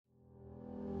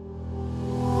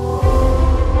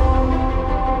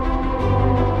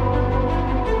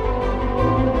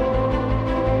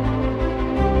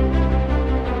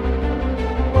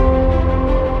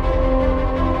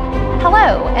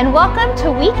and welcome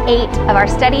to week 8 of our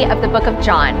study of the book of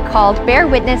John called Bear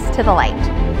Witness to the Light.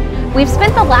 We've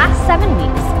spent the last 7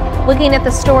 weeks looking at the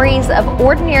stories of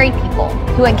ordinary people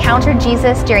who encountered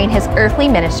Jesus during his earthly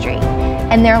ministry,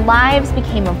 and their lives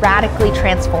became radically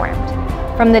transformed.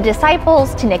 From the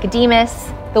disciples to Nicodemus,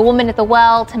 the woman at the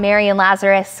well to Mary and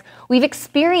Lazarus, we've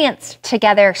experienced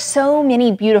together so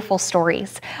many beautiful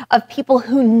stories of people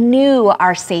who knew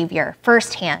our Savior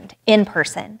firsthand, in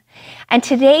person. And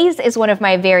today's is one of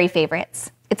my very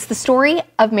favorites. It's the story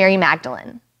of Mary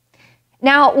Magdalene.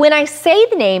 Now, when I say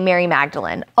the name Mary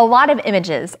Magdalene, a lot of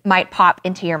images might pop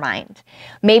into your mind.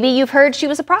 Maybe you've heard she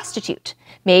was a prostitute.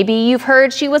 Maybe you've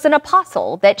heard she was an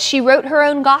apostle, that she wrote her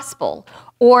own gospel,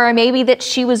 or maybe that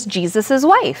she was Jesus's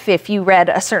wife, if you read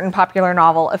a certain popular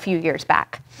novel a few years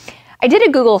back. I did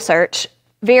a Google search,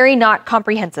 very not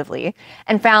comprehensively,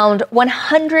 and found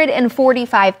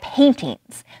 145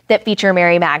 paintings that feature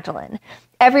Mary Magdalene,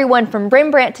 everyone from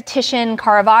Rembrandt to Titian,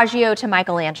 Caravaggio to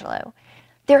Michelangelo.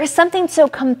 There is something so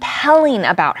compelling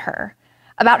about her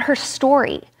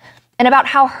story, and about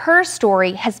how her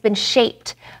story has been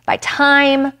shaped by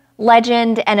time,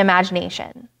 legend, and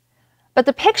imagination. But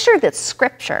the picture that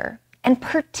Scripture, and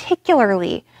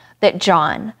particularly that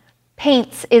John,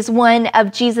 paints is one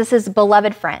of Jesus's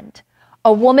beloved friend,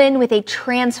 a woman with a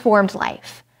transformed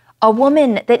life, a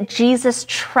woman that Jesus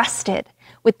trusted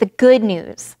with the good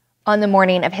news on the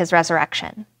morning of his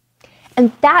resurrection.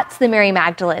 And that's the Mary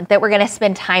Magdalene that we're going to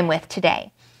spend time with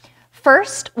today.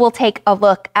 First, we'll take a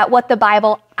look at what the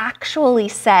Bible actually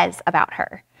says about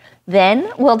her.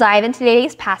 Then we'll dive into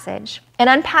today's passage and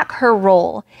unpack her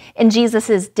role in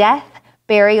Jesus' death,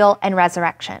 burial, and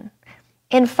resurrection.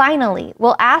 And finally,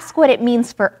 we'll ask what it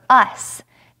means for us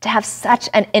to have such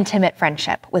an intimate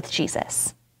friendship with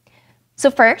Jesus. So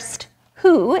first,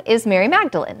 who is Mary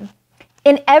Magdalene?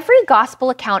 In every gospel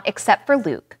account except for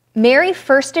Luke, Mary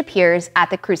first appears at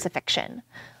the crucifixion.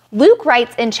 Luke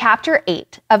writes in chapter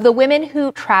 8 of the women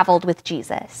who traveled with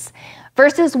Jesus.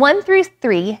 Verses 1 through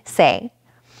 3 say,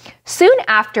 "Soon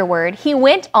afterward, he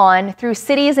went on through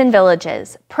cities and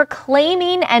villages,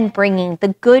 proclaiming and bringing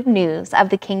the good news of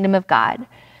the kingdom of God.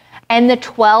 And the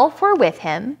 12 were with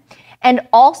him, and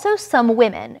also some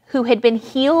women who had been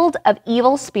healed of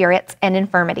evil spirits and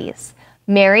infirmities.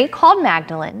 Mary called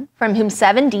Magdalene, from whom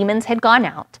 7 demons had gone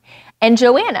out, and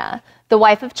Joanna, the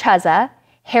wife of Chuza,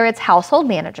 Herod's household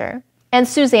manager, and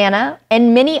Susanna,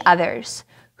 and many others,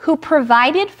 who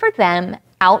provided for them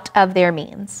out of their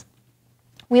means."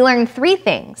 We learn 3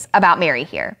 things about Mary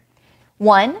here.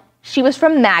 1, she was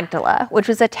from Magdala, which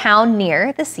was a town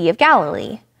near the Sea of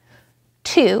Galilee.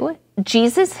 2,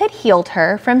 Jesus had healed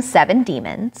her from 7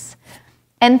 demons.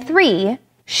 And 3,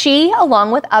 she,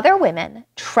 along with other women,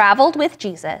 traveled with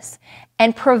Jesus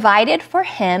and provided for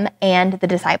him and the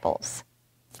disciples.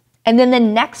 And then the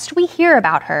next we hear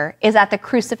about her is at the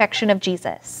crucifixion of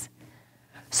Jesus.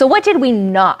 So what did we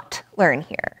not learn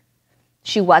here?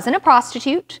 She wasn't a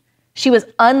prostitute. She was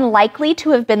unlikely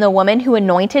to have been the woman who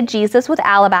anointed Jesus with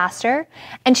alabaster,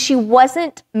 and she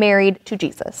wasn't married to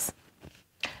Jesus.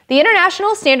 The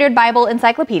International Standard Bible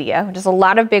Encyclopedia, which is a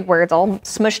lot of big words all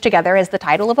smushed together as the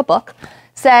title of a book,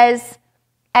 says,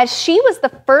 as she was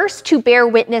the first to bear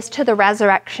witness to the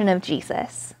resurrection of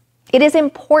Jesus, it is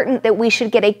important that we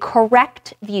should get a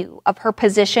correct view of her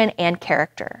position and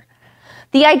character.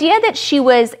 The idea that she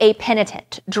was a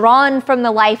penitent, drawn from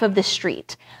the life of the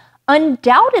street,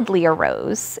 undoubtedly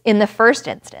arose, in the first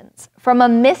instance, from a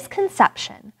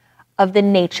misconception of the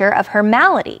nature of her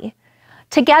malady,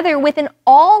 together with an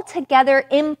altogether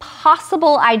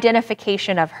impossible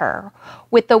identification of her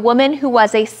with the woman who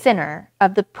was a sinner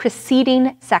of the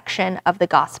preceding section of the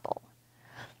gospel.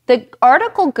 The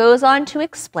article goes on to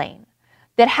explain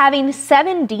that having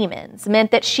 7 demons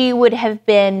meant that she would have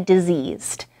been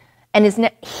diseased and is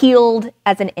healed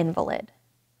as an invalid.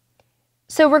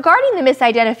 So regarding the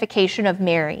misidentification of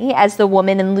Mary as the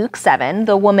woman in Luke 7,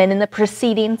 the woman in the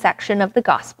preceding section of the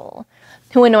gospel,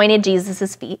 who anointed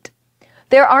Jesus' feet,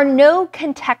 there are no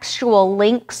contextual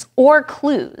links or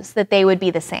clues that they would be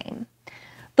the same.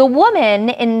 The woman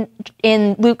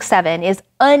in Luke 7 is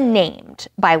unnamed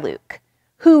by Luke,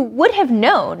 who would have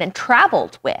known and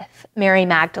traveled with Mary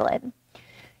Magdalene.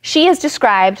 She has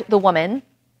described the woman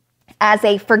as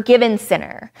a forgiven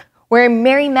sinner, where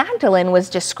Mary Magdalene was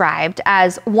described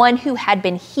as one who had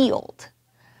been healed.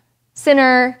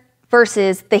 Sinner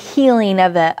versus the healing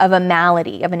of a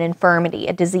malady, of an infirmity,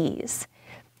 a disease.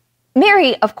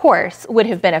 Mary, of course, would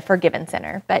have been a forgiven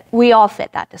sinner, but we all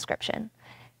fit that description.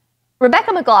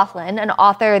 Rebecca McLaughlin, an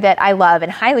author that I love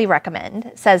and highly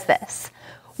recommend, says this: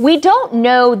 We don't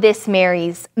know this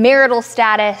Mary's marital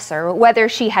status or whether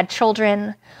she had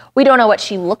children. We don't know what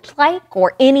she looked like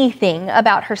or anything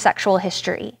about her sexual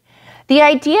history. The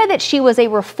idea that she was a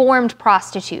reformed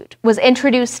prostitute was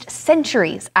introduced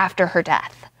centuries after her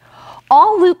death.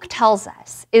 All Luke tells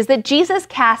us is that Jesus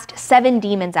cast 7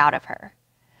 demons out of her.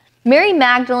 Mary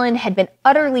Magdalene had been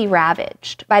utterly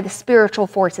ravaged by the spiritual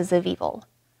forces of evil.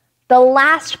 The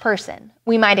last person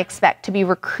we might expect to be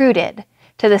recruited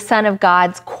to the Son of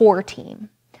God's core team.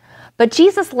 But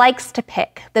Jesus likes to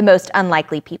pick the most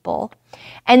unlikely people.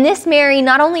 And this Mary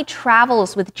not only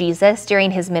travels with Jesus during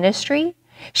his ministry,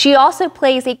 she also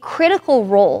plays a critical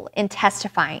role in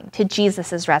testifying to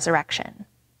Jesus' resurrection.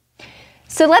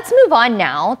 So let's move on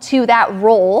now to that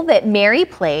role that Mary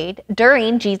played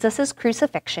during Jesus'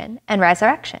 crucifixion and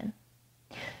resurrection.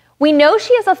 We know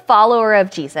she is a follower of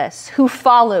Jesus who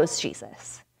follows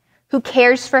Jesus, who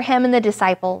cares for him and the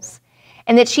disciples,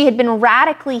 and that she had been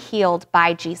radically healed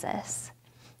by Jesus.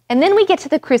 And then we get to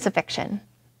the crucifixion,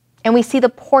 and we see the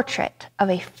portrait of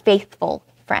a faithful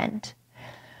friend.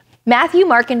 Matthew,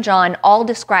 Mark, and John all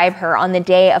describe her on the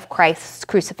day of Christ's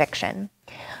crucifixion.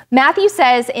 Matthew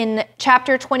says in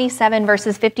chapter 27,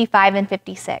 verses 55 and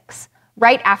 56,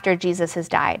 right after Jesus has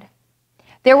died,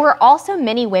 "There were also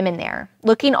many women there,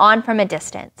 looking on from a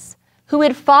distance, who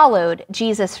had followed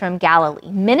Jesus from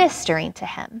Galilee, ministering to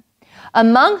him,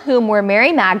 among whom were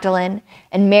Mary Magdalene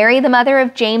and Mary, the mother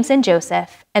of James and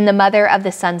Joseph, and the mother of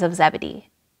the sons of Zebedee."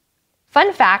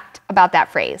 Fun fact about that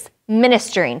phrase,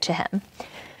 ministering to him.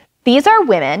 These are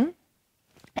women,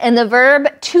 and the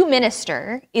verb to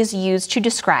minister is used to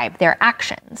describe their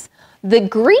actions. The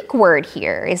Greek word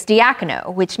here is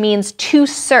diakono, which means to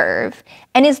serve,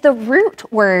 and is the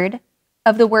root word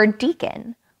of the word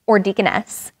deacon or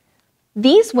deaconess.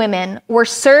 These women were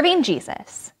serving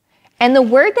Jesus, and the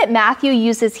word that Matthew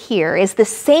uses here is the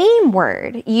same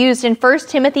word used in 1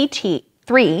 Timothy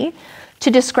 3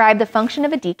 to describe the function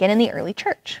of a deacon in the early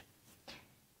church.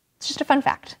 It's just a fun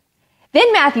fact.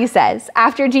 Then Matthew says,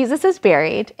 after Jesus is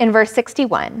buried, in verse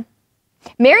 61,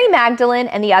 Mary Magdalene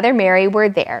and the other Mary were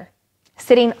there,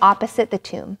 sitting opposite the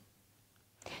tomb.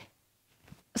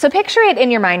 So picture it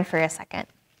in your mind for a second.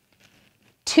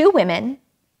 2 women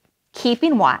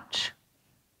keeping watch,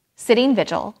 sitting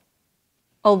vigil,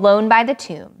 alone by the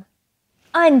tomb,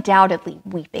 undoubtedly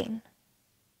weeping.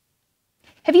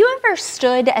 Have you ever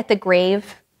stood at the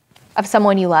grave of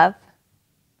someone you love?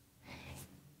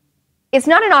 It's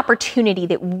not an opportunity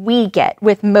that we get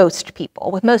with most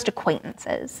people, with most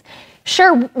acquaintances.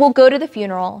 Sure, we'll go to the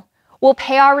funeral, we'll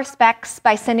pay our respects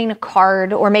by sending a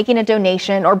card or making a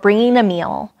donation or bringing a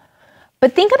meal.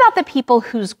 But think about the people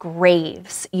whose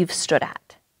graves you've stood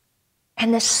at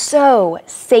and the so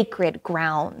sacred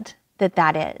ground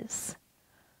that is.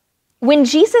 When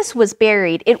Jesus was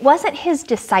buried, it wasn't his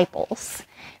disciples.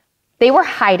 They were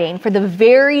hiding for the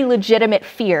very legitimate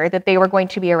fear that they were going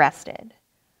to be arrested.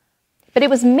 But it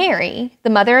was Mary,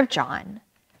 the mother of John,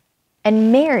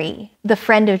 and Mary, the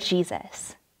friend of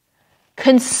Jesus,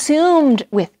 consumed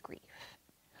with grief,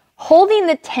 holding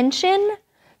the tension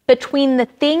between the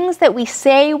things that we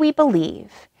say we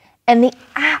believe and the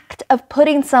act of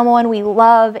putting someone we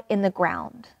love in the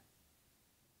ground.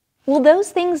 Will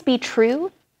those things be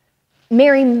true?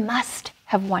 Mary must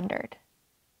have wondered.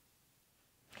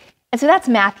 And so that's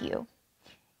Matthew.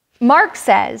 Mark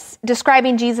says,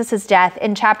 describing Jesus' death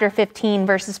in chapter 15,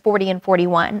 verses 40 and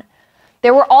 41,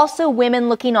 there were also women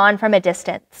looking on from a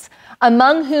distance,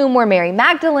 among whom were Mary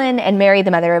Magdalene and Mary, the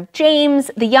mother of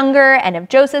James, the younger, and of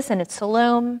Joseph and of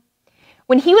Salome.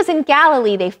 When he was in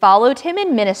Galilee, they followed him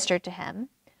and ministered to him,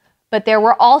 but there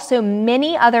were also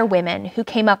many other women who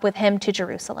came up with him to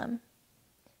Jerusalem.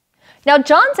 Now,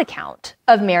 John's account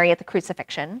of Mary at the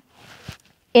crucifixion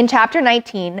in chapter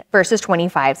 19, verses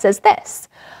 25 says this,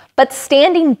 "But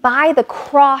standing by the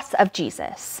cross of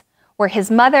Jesus were his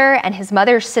mother and his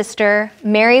mother's sister,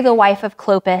 Mary, the wife of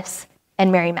Clopas,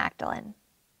 and Mary Magdalene."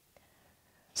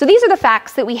 So these are the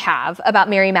facts that we have about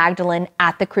Mary Magdalene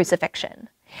at the crucifixion.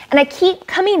 And I keep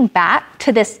coming back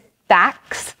to this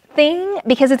facts thing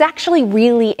because it's actually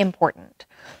really important.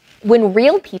 When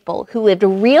real people who lived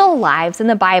real lives in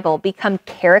the Bible become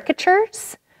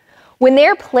caricatures, when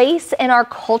their place in our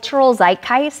cultural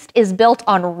zeitgeist is built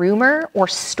on rumor or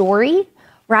story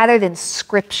rather than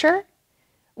scripture,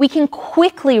 we can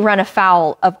quickly run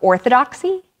afoul of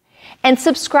orthodoxy and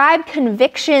subscribe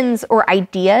convictions or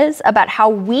ideas about how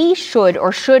we should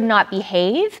or should not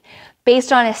behave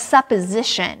based on a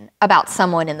supposition about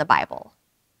someone in the Bible.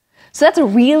 So that's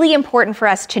really important for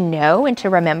us to know and to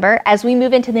remember as we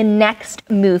move into the next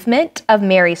movement of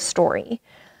Mary's story.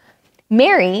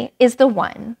 Mary is the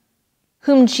one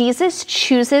whom Jesus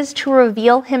chooses to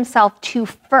reveal himself to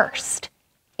first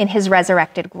in his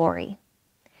resurrected glory.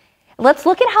 Let's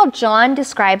look at how John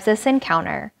describes this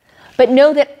encounter, but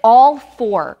know that all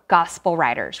 4 gospel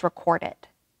writers record it.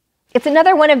 It's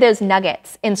another one of those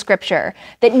nuggets in Scripture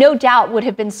that no doubt would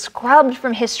have been scrubbed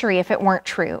from history if it weren't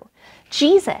true.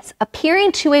 Jesus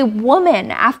appearing to a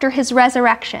woman after his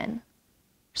resurrection.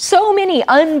 So many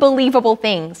unbelievable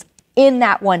things in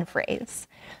that one phrase.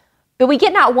 But we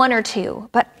get not 1 or 2,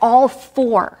 but all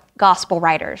 4 gospel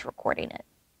writers recording it.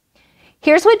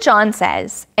 Here's what John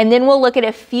says, and then we'll look at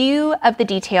a few of the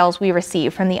details we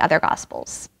receive from the other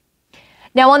gospels.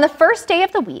 Now, on the first day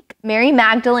of the week, Mary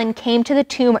Magdalene came to the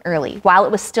tomb early, while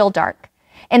it was still dark,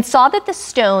 and saw that the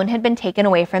stone had been taken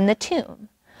away from the tomb.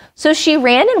 So she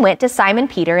ran and went to Simon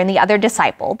Peter and the other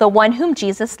disciple, the one whom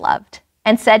Jesus loved,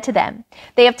 and said to them,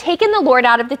 "They have taken the Lord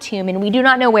out of the tomb, and we do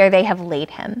not know where they have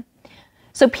laid him."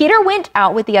 So Peter went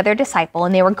out with the other disciple,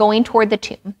 and they were going toward the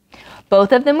tomb.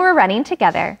 Both of them were running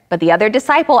together, but the other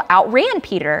disciple outran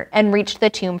Peter and reached the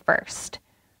tomb first.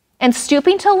 And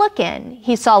stooping to look in,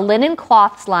 he saw linen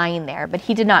cloths lying there, but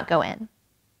he did not go in.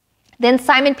 Then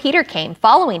Simon Peter came,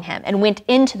 following him, and went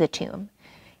into the tomb.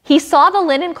 He saw the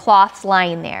linen cloths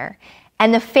lying there,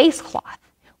 and the face cloth,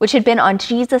 which had been on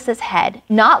Jesus' head,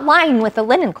 not lying with the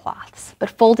linen cloths, but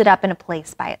folded up in a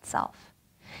place by itself.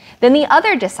 Then the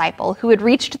other disciple, who had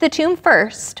reached the tomb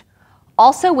first,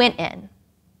 also went in,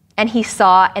 and he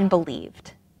saw and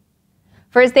believed.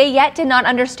 For as they yet did not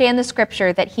understand the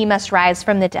scripture that he must rise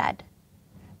from the dead.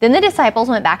 Then the disciples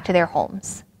went back to their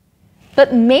homes.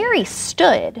 But Mary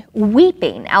stood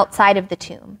weeping outside of the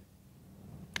tomb.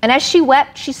 And as she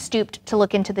wept, she stooped to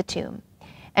look into the tomb.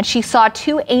 And she saw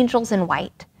 2 angels in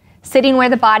white, sitting where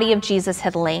the body of Jesus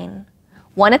had lain,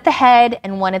 one at the head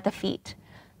and one at the feet.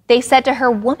 They said to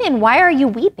her, "Woman, why are you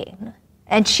weeping?"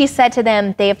 And she said to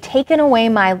them, "They have taken away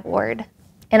my Lord,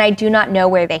 and I do not know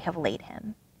where they have laid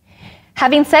him."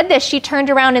 Having said this, she turned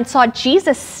around and saw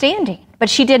Jesus standing, but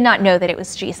she did not know that it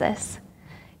was Jesus.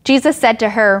 Jesus said to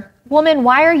her, "Woman,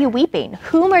 why are you weeping?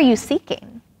 Whom are you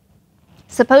seeking?"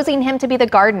 Supposing him to be the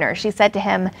gardener, she said to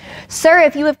him, "Sir,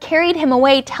 if you have carried him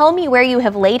away, tell me where you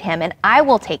have laid him, and I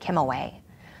will take him away."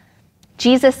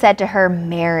 Jesus said to her,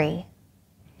 "Mary."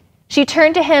 She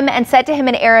turned to him and said to him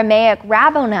in Aramaic,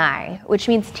 "Rabboni," which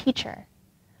means teacher.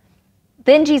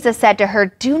 Then Jesus said to her,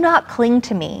 "Do not cling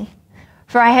to me,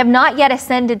 for I have not yet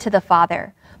ascended to the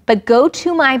Father, but go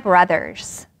to my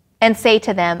brothers and say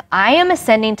to them, I am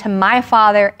ascending to my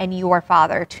Father and your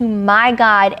Father, to my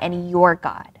God and your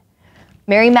God."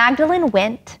 Mary Magdalene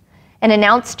went and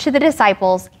announced to the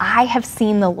disciples, "I have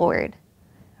seen the Lord,"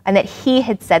 and that he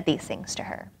had said these things to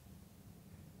her.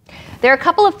 There are a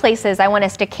couple of places I want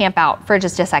us to camp out for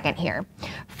just a second here.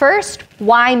 First,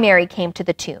 why Mary came to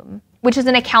the tomb, which is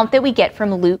an account that we get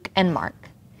from Luke and Mark.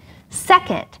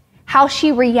 Second, how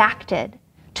she reacted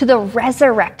to the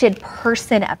resurrected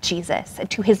person of Jesus and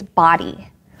to his body.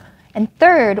 And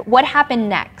third, what happened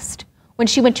next when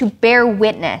she went to bear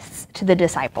witness to the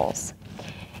disciples.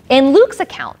 In Luke's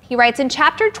account, he writes in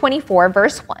chapter 24,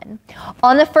 verse 1,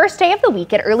 "On the first day of the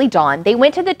week at early dawn, they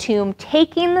went to the tomb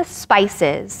taking the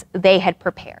spices they had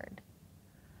prepared."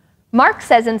 Mark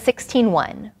says in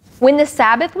 16:1, "When the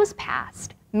Sabbath was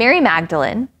past, Mary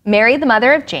Magdalene, Mary the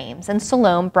mother of James, and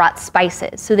Salome brought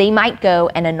spices so they might go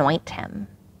and anoint him.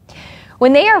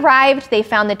 When they arrived, they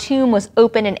found the tomb was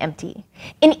open and empty.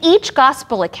 In each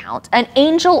gospel account, an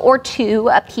angel or 2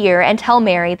 appear and tell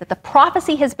Mary that the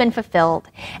prophecy has been fulfilled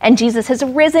and Jesus has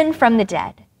risen from the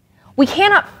dead. We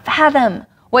cannot fathom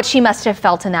what she must have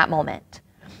felt in that moment.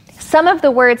 Some of the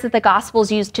words that the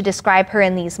Gospels use to describe her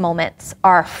in these moments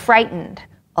are frightened,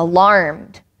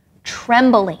 alarmed,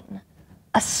 trembling,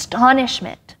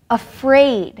 astonishment,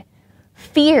 afraid,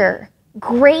 fear,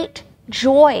 great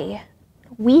joy,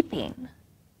 weeping.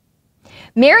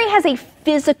 Mary has a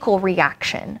physical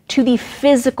reaction to the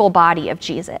physical body of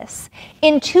Jesus.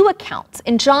 In 2 accounts,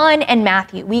 in John and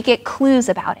Matthew, we get clues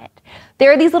about it. There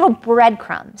are these little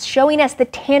breadcrumbs showing us the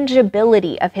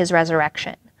tangibility of his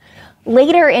resurrection.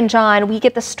 Later in John, we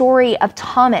get the story of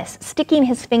Thomas sticking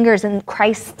his fingers in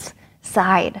Christ's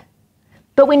side.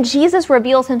 But when Jesus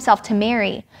reveals himself to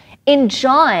Mary, in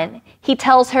John, he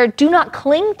tells her, "Do not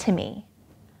cling to me."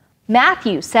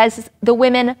 Matthew says the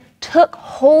women took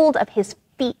hold of his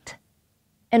feet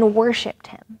and worshiped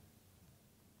him.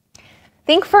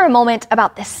 Think for a moment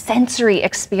about the sensory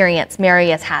experience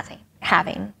Mary is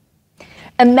having.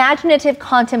 Imaginative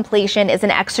contemplation is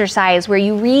an exercise where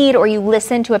you read or you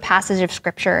listen to a passage of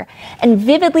scripture and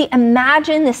vividly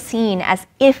imagine the scene as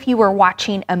if you were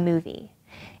watching a movie.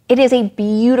 It is a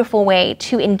beautiful way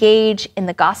to engage in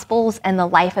the Gospels and the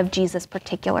life of Jesus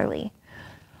particularly.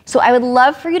 So I would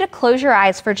love for you to close your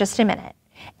eyes for just a minute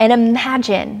and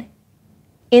imagine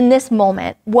in this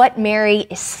moment what Mary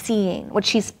is seeing, what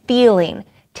she's feeling,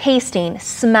 tasting,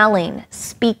 smelling,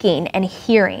 speaking, and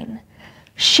hearing.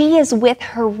 She is with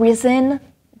her risen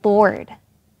Lord,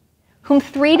 whom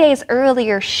 3 days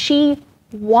earlier she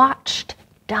watched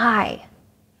die.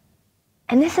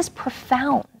 And this is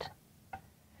profound.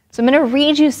 So I'm going to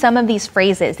read you some of these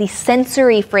phrases, these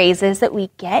sensory phrases that we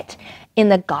get in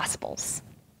the Gospels.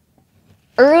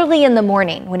 Early in the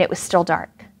morning when it was still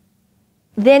dark.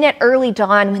 Then at early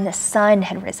dawn when the sun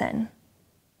had risen.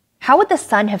 How would the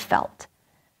sun have felt?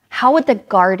 How would the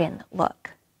garden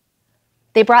look?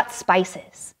 They brought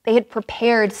spices. They had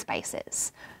prepared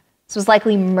spices. This was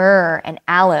likely myrrh and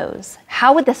aloes.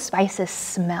 How would the spices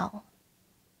smell?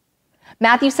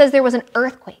 Matthew says there was an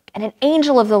earthquake and an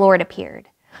angel of the Lord appeared.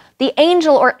 The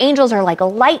angel or angels are like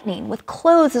lightning with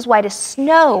clothes as white as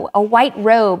snow, a white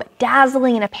robe,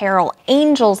 dazzling in apparel,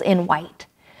 angels in white.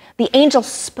 The angels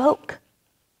spoke.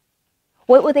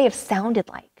 What would they have sounded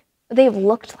like? What would they have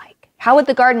looked like? How would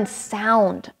the garden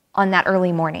sound on that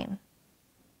early morning?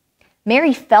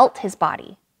 Mary felt his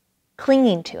body,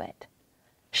 clinging to it.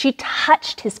 She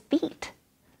touched his feet.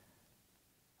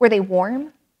 Were they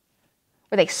warm?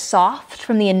 Were they soft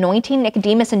from the anointing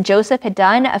Nicodemus and Joseph had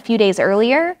done a few days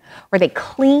earlier? Were they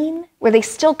clean? Were they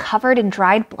still covered in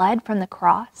dried blood from the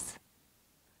cross?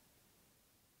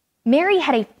 Mary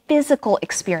had a physical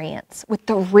experience with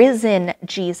the risen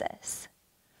Jesus.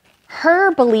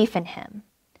 Her belief in him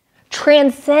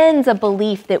transcends a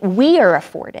belief that we are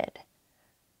afforded.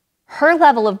 Her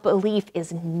level of belief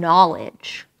is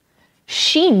knowledge.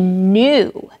 She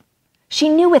knew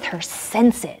with her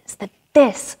senses that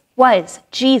this was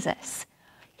Jesus.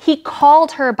 He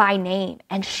called her by name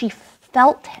and she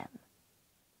felt him.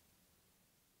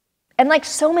 And like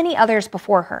so many others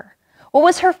before her, what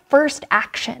was her first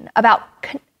action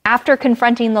after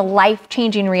confronting the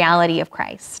life-changing reality of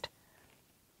Christ?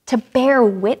 To bear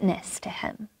witness to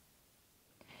him.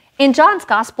 In John's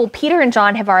gospel, Peter and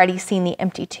John have already seen the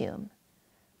empty tomb,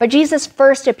 but Jesus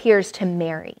first appears to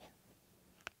Mary.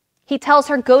 He tells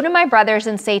her, "Go to my brothers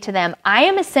and say to them, I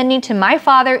am ascending to my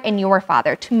Father and your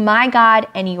Father, to my God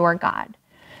and your God."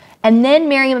 And then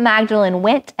Mary Magdalene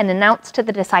went and announced to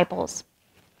the disciples,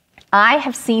 "I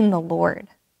have seen the Lord."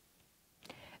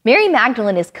 Mary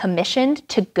Magdalene is commissioned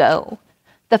to go,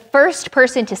 the first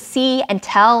person to see and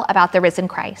tell about the risen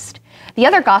Christ. The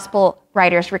other gospel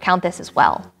writers recount this as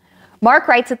well. Mark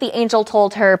writes that the angel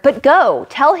told her, "But go,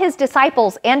 tell his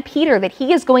disciples and Peter that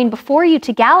he is going before you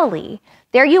to Galilee.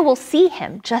 There you will see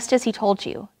him, just as he told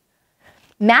you."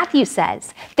 Matthew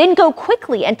says, "Then go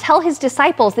quickly and tell his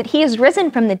disciples that he is risen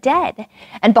from the dead.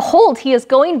 And behold, he is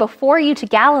going before you to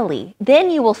Galilee. Then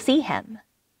you will see him."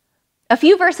 A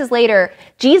few verses later,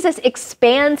 Jesus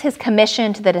expands his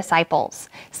commission to the disciples,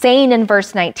 saying in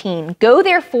verse 19, "Go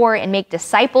therefore and make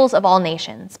disciples of all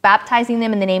nations, baptizing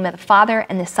them in the name of the Father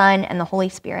and the Son and the Holy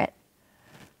Spirit."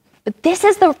 But this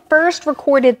is the first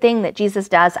recorded thing that Jesus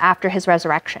does after his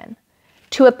resurrection,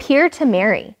 to appear to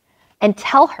Mary and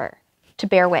tell her to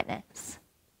bear witness.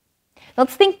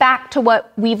 Let's think back to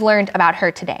what we've learned about her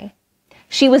today.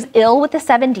 She was ill with the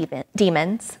 7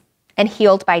 demons and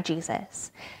healed by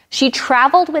Jesus. She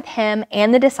traveled with him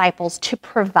and the disciples to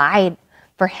provide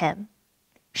for him.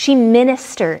 She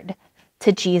ministered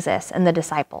to Jesus and the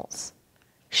disciples.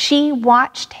 She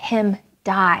watched him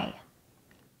die.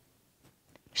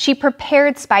 She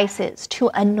prepared spices to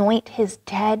anoint his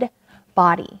dead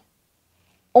body,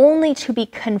 only to be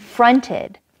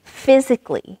confronted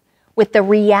physically with the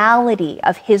reality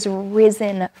of his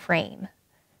risen frame.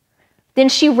 Then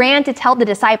she ran to tell the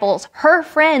disciples, her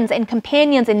friends and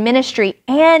companions in ministry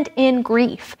and in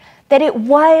grief, that it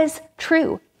was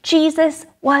true. Jesus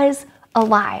was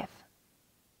alive.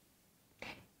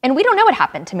 And we don't know what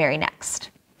happened to Mary next.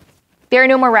 There are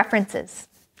no more references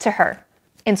to her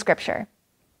in Scripture.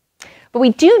 But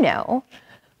we do know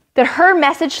that her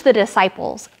message to the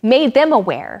disciples made them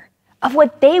aware of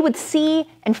what they would see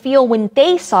and feel when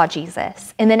they saw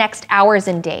Jesus in the next hours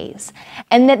and days,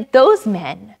 and that those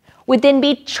men would then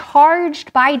be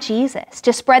charged by Jesus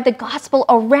to spread the gospel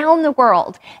around the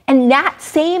world. And that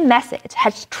same message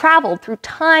has traveled through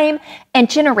time and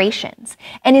generations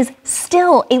and is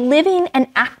still a living and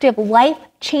active,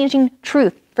 life-changing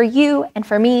truth for you and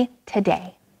for me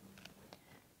today.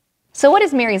 So what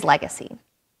is Mary's legacy?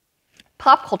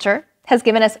 Pop culture has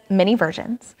given us many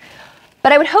versions,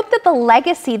 but I would hope that the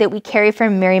legacy that we carry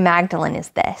from Mary Magdalene is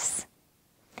this: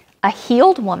 a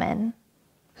healed woman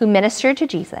who ministered to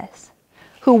Jesus,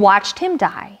 who watched him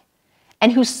die,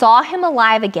 and who saw him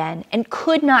alive again and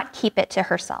could not keep it to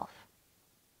herself.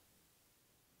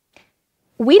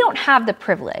 We don't have the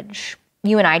privilege,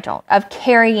 you and I don't, of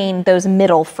carrying those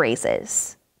middle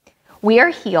phrases. We are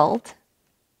healed,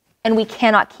 and we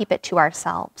cannot keep it to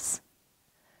ourselves.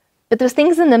 But those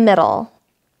things in the middle,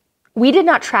 we did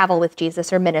not travel with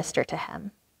Jesus or minister to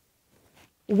him.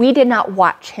 We did not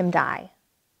watch him die,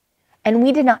 and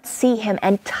we did not see him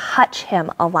and touch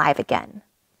him alive again.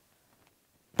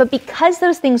 But because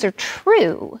those things are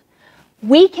true,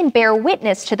 we can bear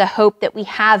witness to the hope that we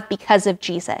have because of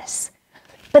Jesus.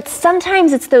 But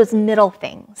sometimes it's those middle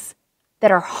things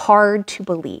that are hard to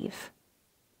believe.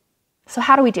 So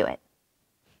how do we do it?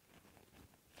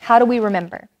 How do we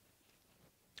remember?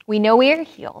 We know we are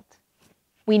healed.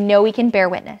 We know we can bear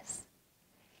witness.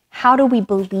 How do we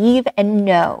believe and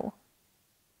know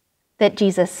that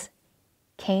Jesus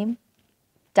came,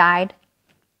 died,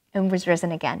 and was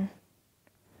risen again?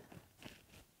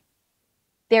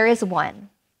 There is one,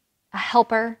 a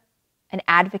helper, an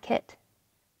advocate,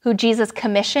 who Jesus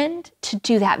commissioned to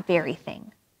do that very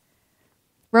thing.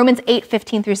 Romans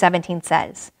 8:15-17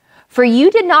 says, "For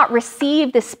you did not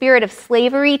receive the spirit of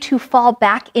slavery to fall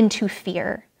back into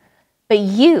fear, but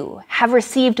you have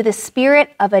received the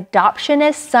spirit of adoption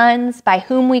as sons, by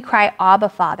whom we cry, Abba,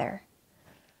 Father."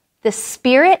 The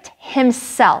Spirit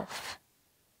himself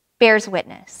bears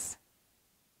witness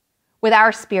with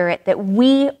our spirit that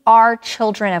we are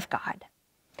children of God.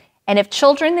 And if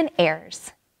children, then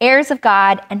heirs, heirs of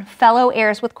God and fellow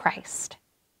heirs with Christ.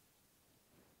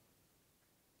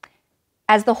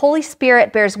 As the Holy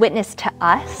Spirit bears witness to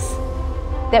us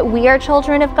that we are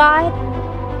children of God,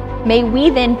 may we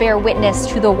then bear witness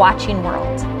to the watching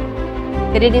world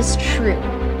that it is true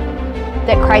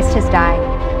that Christ has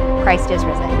died, Christ is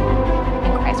risen.